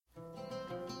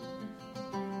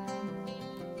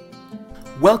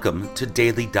Welcome to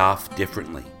Daily Daf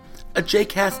Differently, a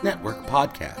JCast Network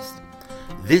podcast.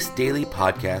 This daily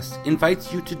podcast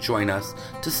invites you to join us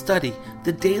to study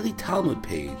the daily Talmud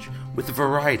page with a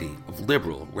variety of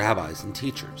liberal rabbis and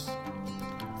teachers.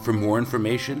 For more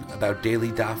information about Daily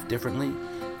Daf Differently,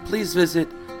 please visit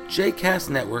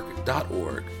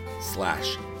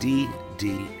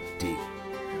jcastnetwork.org/DDD.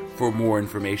 For more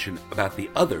information about the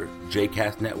other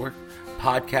JCast Network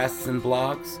podcasts and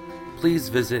blogs, please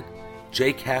visit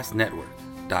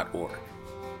jcastnetwork.org.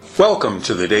 Welcome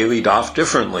to the Daily Daf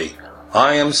Differently.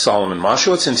 I am Solomon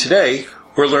Moshowitz, and today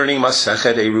we're learning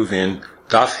Masechet Eruvin,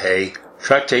 Daf Hey,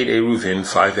 Tractate Eruvin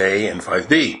 5a and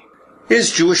 5b.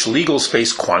 Is Jewish legal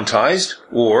space quantized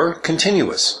or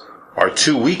continuous? Are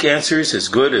two weak answers as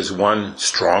good as one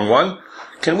strong one?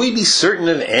 Can we be certain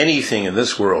of anything in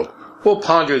this world? We'll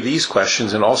ponder these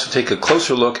questions and also take a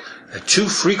closer look at two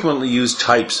frequently used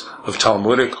types of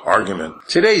Talmudic argument.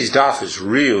 Today's daf is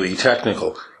really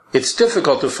technical. It's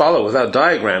difficult to follow without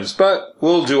diagrams, but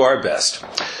we'll do our best.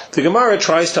 The Gemara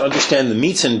tries to understand the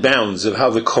metes and bounds of how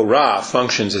the Korah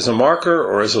functions as a marker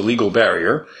or as a legal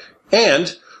barrier,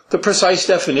 and the precise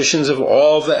definitions of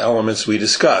all the elements we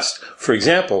discussed. For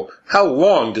example, how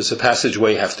long does a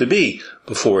passageway have to be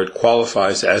before it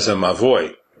qualifies as a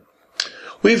mavoi?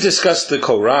 We've discussed the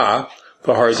Korah,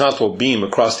 the horizontal beam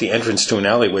across the entrance to an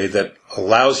alleyway that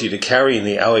allows you to carry in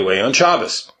the alleyway on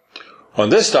Shabbos. On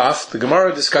this daf, the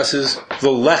Gemara discusses the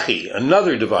lechi,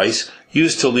 another device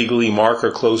used to legally mark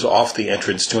or close off the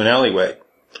entrance to an alleyway.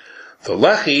 The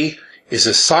lechi is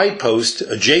a side post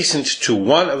adjacent to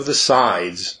one of the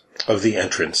sides of the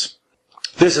entrance.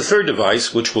 There's a third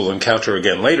device, which we'll encounter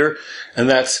again later, and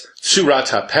that's Surat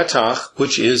HaPetach,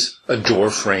 which is a door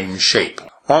frame shape.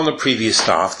 On the previous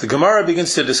daf, the Gemara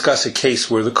begins to discuss a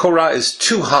case where the Korah is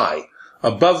too high,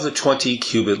 above the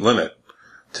 20-cubit limit.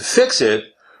 To fix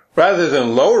it, rather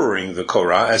than lowering the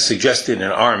Korah, as suggested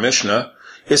in our Mishnah,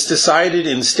 it's decided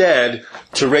instead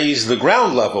to raise the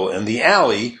ground level in the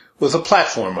alley with a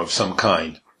platform of some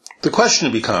kind. The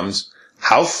question becomes,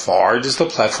 how far does the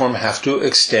platform have to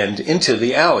extend into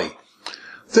the alley?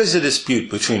 There's a dispute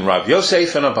between Rav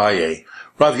Yosef and Abaye.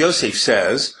 Rav Yosef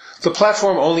says the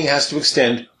platform only has to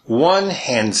extend 1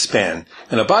 handspan,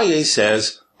 and Abaye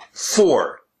says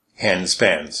 4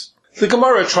 handspans. The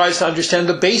Gemara tries to understand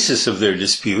the basis of their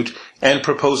dispute and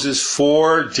proposes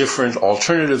 4 different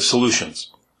alternative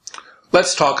solutions.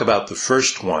 Let's talk about the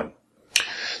first one.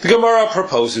 The Gemara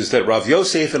proposes that Rav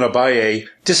Yosef and Abaye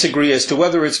disagree as to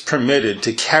whether it's permitted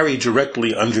to carry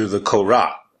directly under the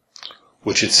Korah,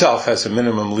 which itself has a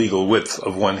minimum legal width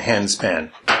of 1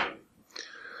 handspan.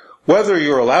 Whether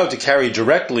you're allowed to carry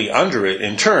directly under it,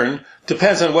 in turn,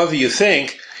 depends on whether you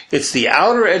think it's the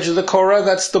outer edge of the Korah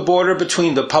that's the border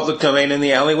between the public domain and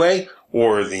the alleyway,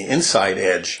 or the inside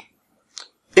edge.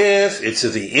 If it's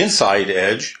the inside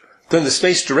edge, then the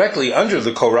space directly under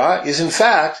the Korah is in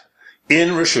fact in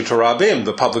Reshut HaRabim,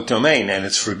 the public domain, and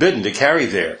it's forbidden to carry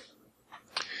there.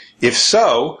 If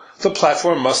so, the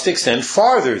platform must extend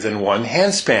farther than 1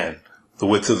 handspan, the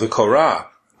width of the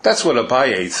Korah. That's what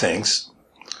Abaye thinks.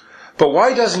 But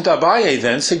why doesn't Abaye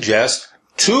then suggest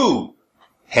 2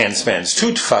 handspans,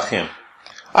 2 tfachim?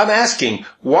 I'm asking,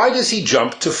 why does he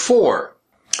jump to 4?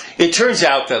 It turns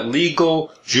out that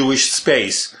legal Jewish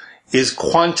space is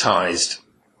quantized.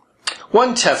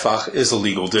 1 tefach is a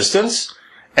legal distance,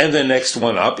 and the next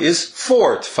one up is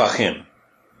 4 tfachim.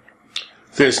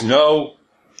 There's no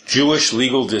Jewish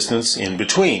legal distance in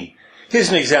between. Here's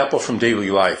an example from daily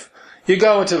life. You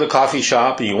go into the coffee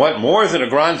shop and you want more than a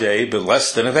grande, but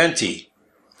less than a venti.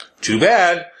 Too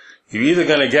bad. You're either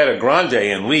going to get a grande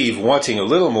and leave wanting a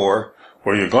little more,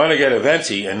 or you're going to get a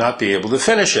venti and not be able to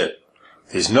finish it.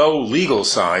 There's no legal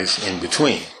size in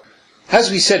between. As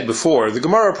we said before, the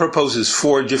Gemara proposes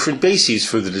 4 different bases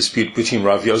for the dispute between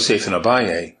Rav Yosef and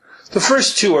Abaye. The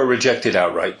first 2 are rejected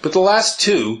outright, but the last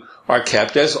 2 are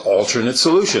kept as alternate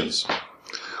solutions.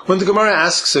 When the Gemara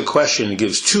asks a question and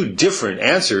gives 2 different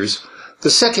answers, the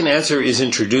second answer is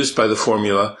introduced by the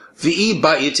formula V'i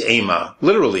ba'it ema,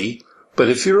 literally, but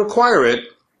if you require it,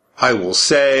 I will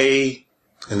say,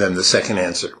 and then the second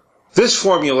answer. This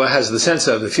formula has the sense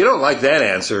of, if you don't like that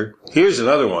answer, here's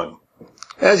another one.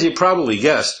 As you probably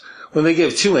guessed, when they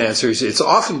give 2 answers, it's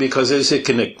often because there's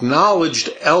an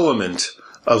acknowledged element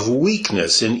of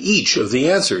weakness in each of the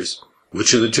answers.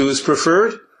 Which of the 2 is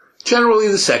preferred? Generally,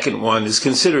 the second one is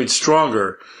considered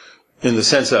stronger in the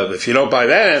sense of, if you don't buy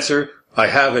that answer, I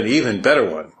have an even better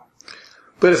one.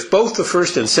 But if both the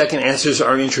first and second answers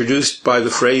are introduced by the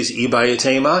phrase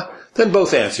ibayatema, then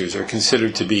both answers are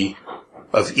considered to be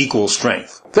of equal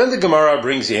strength. Then the Gemara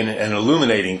brings in an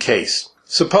illuminating case.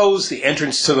 Suppose the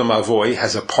entrance to the mavoi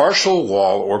has a partial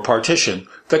wall or partition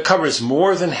that covers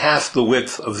more than half the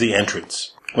width of the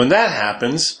entrance. When that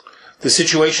happens, the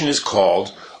situation is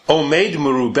called Omed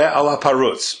Merubeh al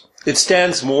Parutz. It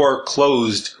stands more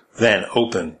closed than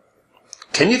open.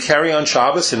 Can you carry on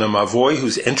Shabbos in a mavoi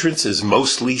whose entrance is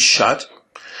mostly shut?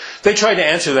 They try to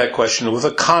answer that question with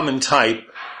a common type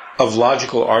of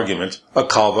logical argument, a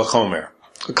kal vachomer.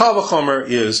 A kal vachomer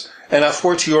is an a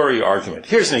fortiori argument.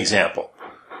 Here's an example.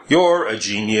 You're a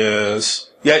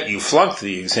genius, yet you flunked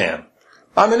the exam.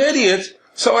 I'm an idiot,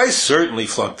 so I certainly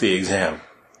flunked the exam.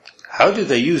 How did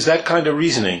they use that kind of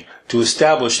reasoning to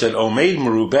establish that Omed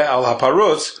Merubeh al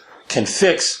Haparutz can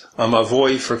fix a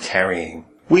mavoi for carrying?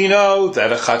 We know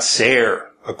that a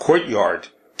chatzer, a courtyard,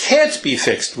 can't be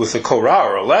fixed with a korah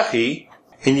or a lechi,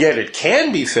 and yet it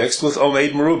can be fixed with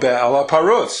Omed Merubeh al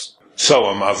Haparutz. So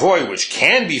a mavoi which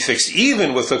can be fixed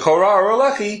even with a korah or a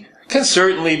lechi can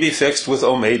certainly be fixed with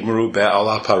Omed Merubeh al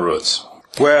Haparutz.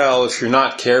 Well, if you're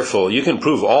not careful, you can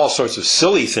prove all sorts of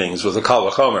silly things with a kal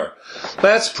vachomer.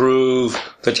 Let's prove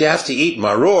that you have to eat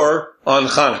maror on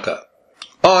Hanukkah.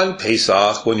 On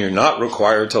Pesach, when you're not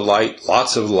required to light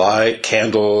lots of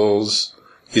candles,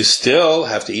 you still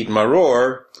have to eat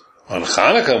maror. On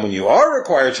Hanukkah, when you are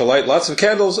required to light lots of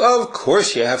candles, of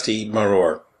course you have to eat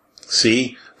maror.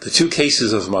 See, the two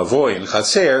cases of mavoi and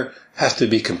chatzer have to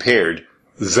be compared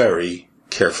very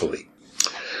carefully.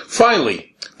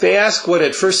 Finally, they ask what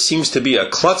at first seems to be a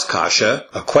klutz kasha,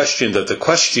 a question that the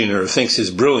questioner thinks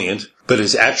is brilliant, but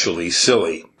is actually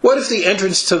silly. What if the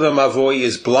entrance to the mavoi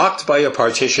is blocked by a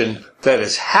partition that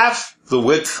is half the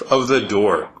width of the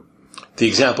door? The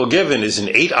example given is an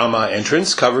 8 amma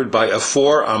entrance covered by a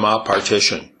 4 amma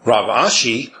partition. Rav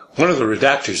Ashi, one of the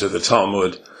redactors of the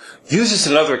Talmud, uses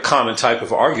another common type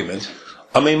of argument,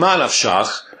 a mimah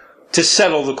nafshach, to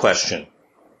settle the question.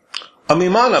 A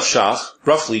mimah nafshach,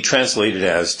 roughly translated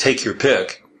as take your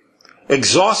pick,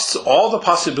 exhausts all the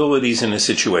possibilities in a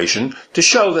situation to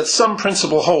show that some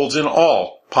principle holds in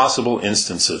all possible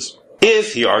instances.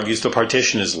 If, he argues, the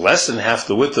partition is less than half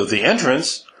the width of the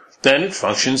entrance, then it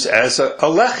functions as a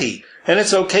lechi, and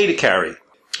it's okay to carry.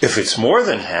 If it's more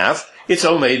than half, it's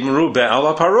Omed Merubeh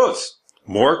al Haparutz,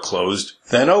 more closed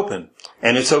than open,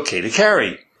 and it's okay to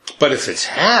carry. But if it's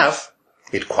half,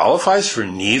 it qualifies for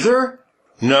neither?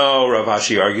 No, Rav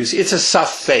Ashi argues, it's a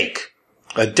safek,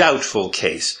 a doubtful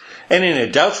case. And in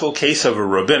a doubtful case of a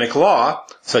rabbinic law,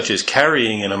 such as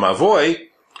carrying in a mavoi,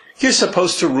 you're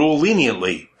supposed to rule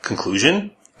leniently.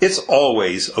 Conclusion, it's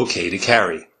always okay to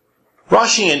carry.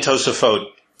 Rashi and Tosafot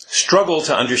struggle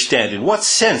to understand in what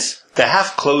sense the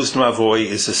half-closed mavoi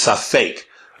is a safek,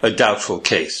 a doubtful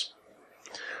case.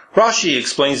 Rashi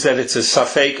explains that it's a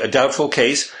safek, a doubtful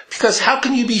case, because how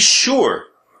can you be sure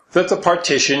that the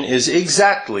partition is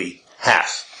exactly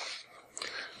half?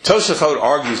 Tosafot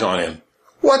argues on him.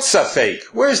 What's safek?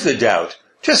 Where's the doubt?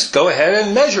 Just go ahead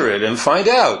and measure it and find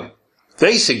out.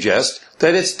 They suggest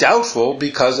that it's doubtful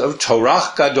because of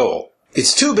torach gadol.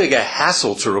 It's too big a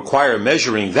hassle to require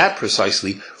measuring that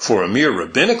precisely for a mere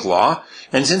rabbinic law,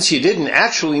 and since you didn't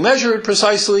actually measure it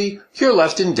precisely, you're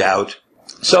left in doubt.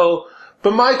 So,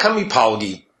 b'mai kami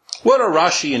palgi? What are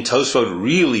Rashi and Tosfot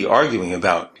really arguing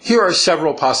about? Here are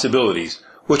several possibilities,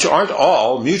 which aren't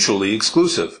all mutually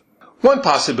exclusive. One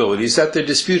possibility is that the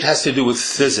dispute has to do with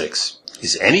physics.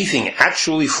 Is anything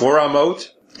actually 4 amot?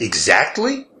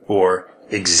 Exactly? Or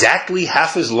exactly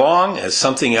half as long as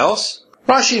something else?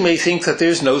 Rashi may think that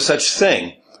there's no such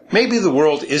thing. Maybe the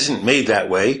world isn't made that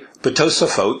way, but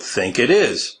Tosafot think it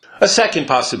is. A second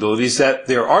possibility is that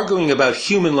they're arguing about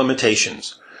human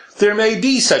limitations. There may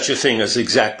be such a thing as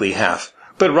exactly half,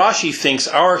 but Rashi thinks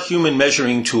our human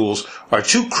measuring tools are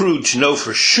too crude to know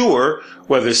for sure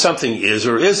whether something is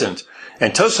or isn't,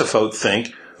 and Tosafot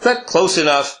think that close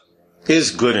enough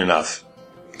is good enough.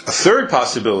 A third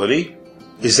possibility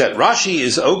is that Rashi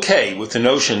is okay with the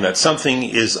notion that something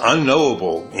is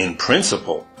unknowable in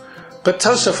principle, but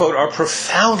Tosafot are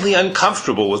profoundly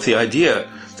uncomfortable with the idea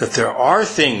that there are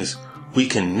things we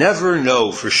can never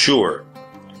know for sure.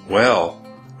 Well,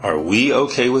 are we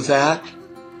okay with that?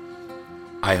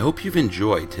 I hope you've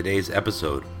enjoyed today's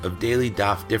episode of Daily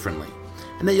Daf Differently,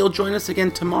 and that you'll join us again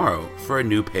tomorrow for a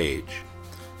new page.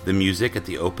 The music at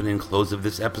the open and close of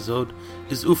this episode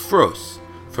is Ufros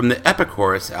from the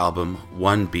Epichorus album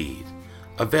One Bead,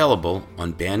 available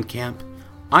on Bandcamp,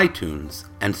 iTunes,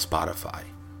 and Spotify.